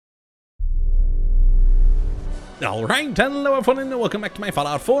Alright, hello everyone and welcome back to my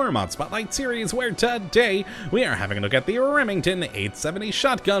Fallout 4 Mod Spotlight series, where today we are having a look at the Remington 870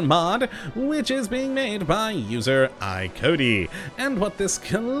 shotgun mod, which is being made by user iCody. And what this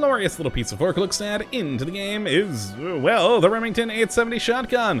glorious little piece of work looks to add into the game is, well, the Remington 870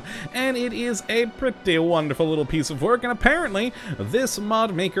 shotgun. And it is a pretty wonderful little piece of work, and apparently this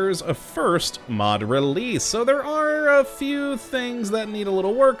mod maker's first mod release. So there are a few things that need a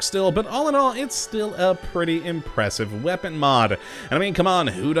little work still, but all in all, it's still a pretty impressive weapon mod. And I mean, come on,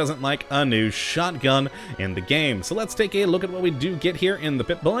 who doesn't like a new shotgun in the game? So let's take a look at what we do get here in the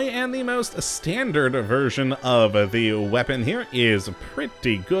Pip-Boy, and the most standard version of the weapon here is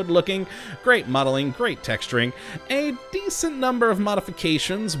pretty good looking, great modeling, great texturing, a decent number of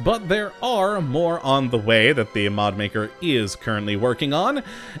modifications, but there are more on the way that the mod maker is currently working on.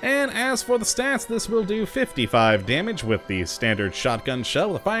 And as for the stats, this will do 55 damage with the standard shotgun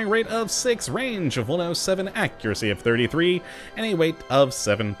shell with a firing rate of 6, range of 107, accuracy of 33, and a weight of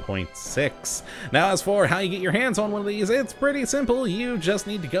 7.6. Now, as for how you get your hands on one of these, it's pretty simple. You just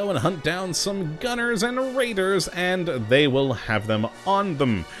need to go and hunt down some gunners and raiders, and they will have them on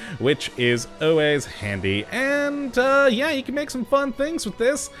them, which is always handy. And yeah, you can make some fun things with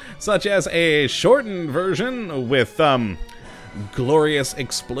this, such as a shortened version with glorious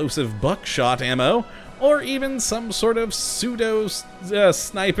explosive buckshot ammo, or even some sort of pseudo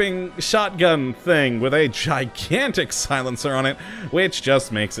sniping shotgun thing with a gigantic silencer on it, which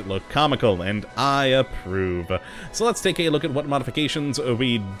just makes it look comical, and I approve. So let's take a look at what modifications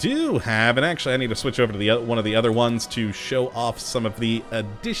we do have, and actually I need to switch over to one of the other ones to show off some of the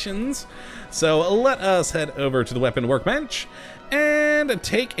additions. So let us head over to the weapon workbench and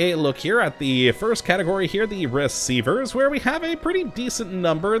take a look here at the first category here, the receivers, where we have a pretty decent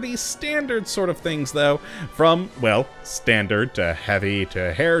number. The standard sort of things, though, from, well, standard to heavy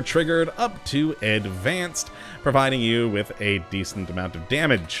to hair-triggered up to advanced, providing you with a decent amount of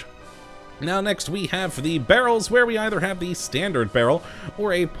damage. Now next we have the barrels, where we either have the standard barrel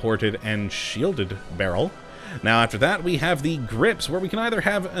or a ported and shielded barrel. Now after that we have the grips, where we can either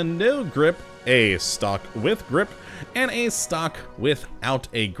have a no grip, a stock with grip, and a stock without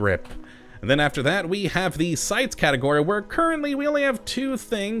a grip. And then after that we have the sights category, where currently we only have two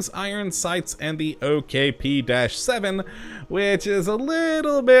things, iron sights and the OKP-7, which is a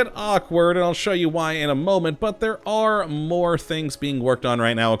little bit awkward, and I'll show you why in a moment, but there are more things being worked on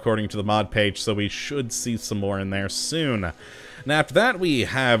right now according to the mod page, so we should see some more in there soon. And after that, we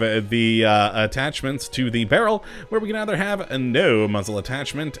have the attachments to the barrel, where we can either have a no muzzle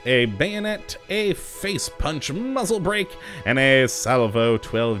attachment, a bayonet, a face punch muzzle brake, and a salvo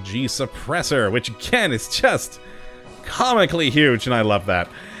 12G suppressor, which again is just comically huge, and I love that.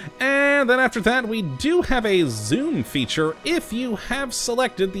 And then after that, we do have a zoom feature. If you have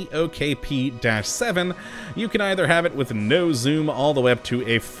selected the OKP-7, you can either have it with no zoom all the way up to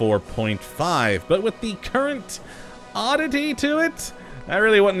a 4.5, but with the current oddity to it, I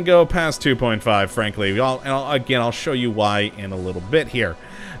really wouldn't go past 2.5, frankly. I'll show you why in a little bit here.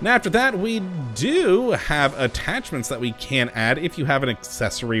 And after that, we do have attachments that we can add if you have an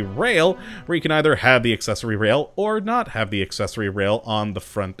accessory rail, where you can either have the accessory rail or not have the accessory rail on the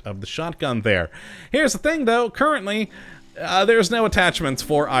front of the shotgun there. Here's the thing, though. Currently, there's no attachments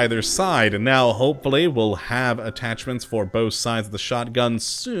for either side, and now hopefully we'll have attachments for both sides of the shotgun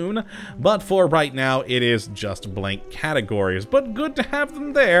soon, but for right now it is just blank categories, but good to have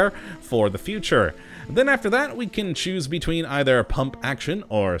them there for the future. Then after that, we can choose between either pump action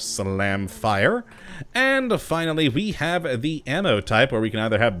or slam fire. And finally, we have the ammo type, where we can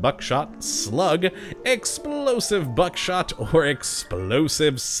either have buckshot, slug, explosive buckshot, or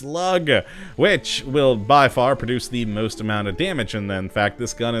explosive slug, which will by far produce the most amount of damage. And in fact,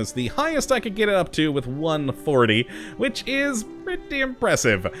 this gun is the highest I could get it up to with 140, which is pretty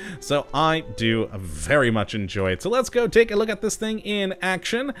impressive. So I do very much enjoy it. So let's go take a look at this thing in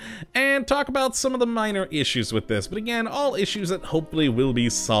action and talk about some of the minor issues with this. But again, all issues that hopefully will be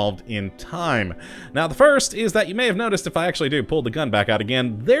solved in time. Now, the first is that you may have noticed, if I actually do pull the gun back out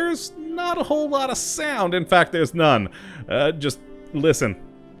again, there's not a whole lot of sound. In fact, there's none. Just listen.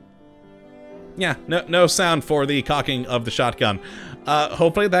 Yeah, no sound for the cocking of the shotgun.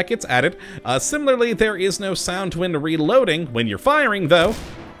 Hopefully that gets added. Similarly, there is no sound when reloading. When you're firing, though,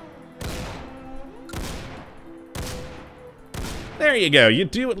 there you go. You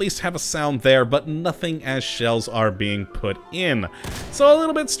do at least have a sound there, but nothing as shells are being put in. So a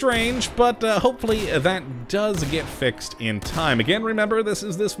little bit strange, but hopefully that does get fixed in time. Again, remember, this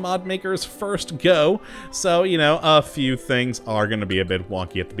is this mod maker's first go, so, you know, a few things are going to be a bit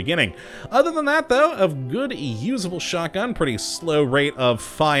wonky at the beginning. Other than that, though, a good usable shotgun, pretty slow rate of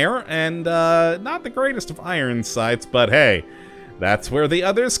fire, and not the greatest of iron sights, but hey, that's where the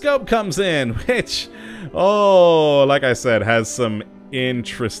other scope comes in, which, oh, like I said, has some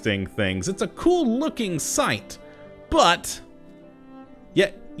interesting things. It's a cool looking sight, but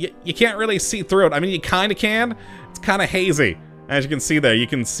you can't really see through it. I mean, you kind of can. It's kind of hazy. As you can see there, you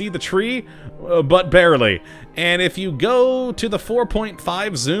can see the tree, but barely. And if you go to the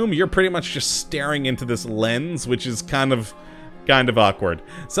 4.5 zoom, you're pretty much just staring into this lens, which is kind of awkward.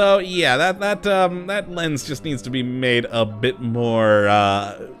 So yeah, that lens just needs to be made a bit more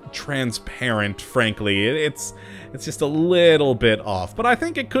transparent, frankly. It's just a little bit off, but I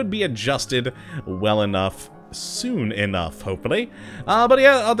think it could be adjusted well enough soon enough, hopefully. But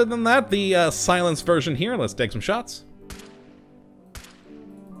yeah, other than that, the silenced version here, let's take some shots.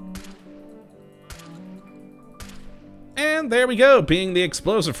 And there we go. Being the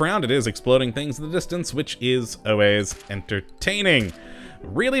explosive round, it is exploding things in the distance, which is always entertaining.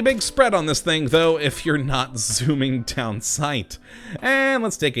 Really big spread on this thing, though, if you're not zooming down sight. And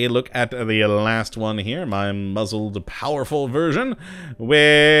let's take a look at the last one here, my muzzled powerful version,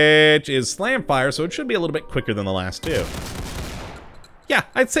 which is slam fire, so it should be a little bit quicker than the last two. Yeah,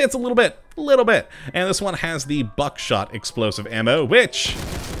 I'd say it's a little bit. And this one has the buckshot explosive ammo, which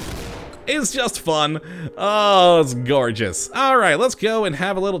is just fun. Oh, it's gorgeous. All right, let's go and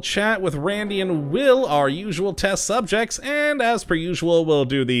have a little chat with Randy and Will, our usual test subjects. And as per usual, we'll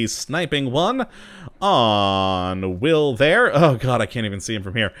do the sniping one on Will there. Oh god, I can't even see him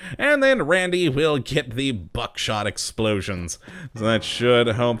from here. And then Randy will get the buckshot explosions. So that should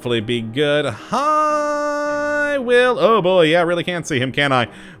hopefully be good. Hi, Will. Oh boy, yeah, I really can't see him, can I?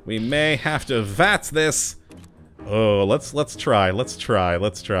 We may have to VATS this. Oh, let's try.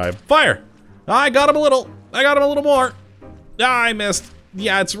 Fire! I got him a little more. Ah, I missed.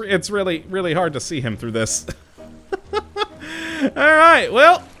 Yeah, it's really hard to see him through this. All right,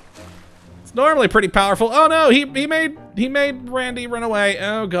 well, it's normally pretty powerful. Oh no, he made Randy run away.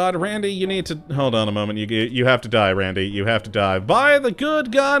 Oh god, Randy, you need to hold on a moment. You have to die, Randy. You have to die. Buy the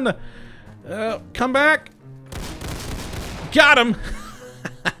good gun. Come back. Got him.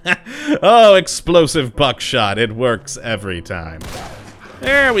 Oh, explosive buckshot. It works every time.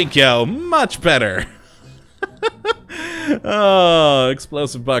 There we go. Much better. Oh,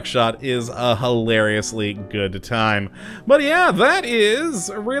 explosive buckshot is a hilariously good time. But yeah, that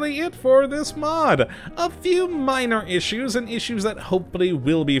is really it for this mod. A few minor issues, and issues that hopefully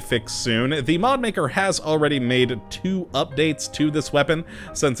will be fixed soon. The mod maker has already made 2 updates to this weapon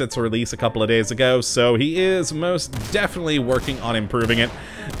since its release a couple of days ago, so he is most definitely working on improving it.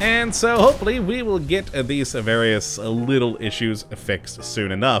 And so hopefully we will get these various little issues fixed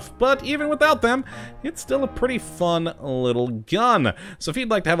soon enough. But even without them, it's still a pretty fun little gun. So if you'd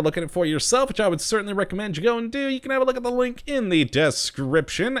like to have a look at it for yourself, which I would certainly recommend you go and do, you can have a look at the link in the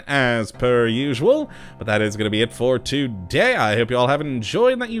description as per usual. But that is going to be it for today. I hope you all have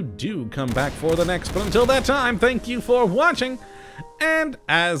enjoyed and that you do come back for the next. But until that time, thank you for watching. And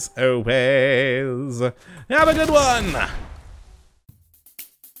as always, have a good one.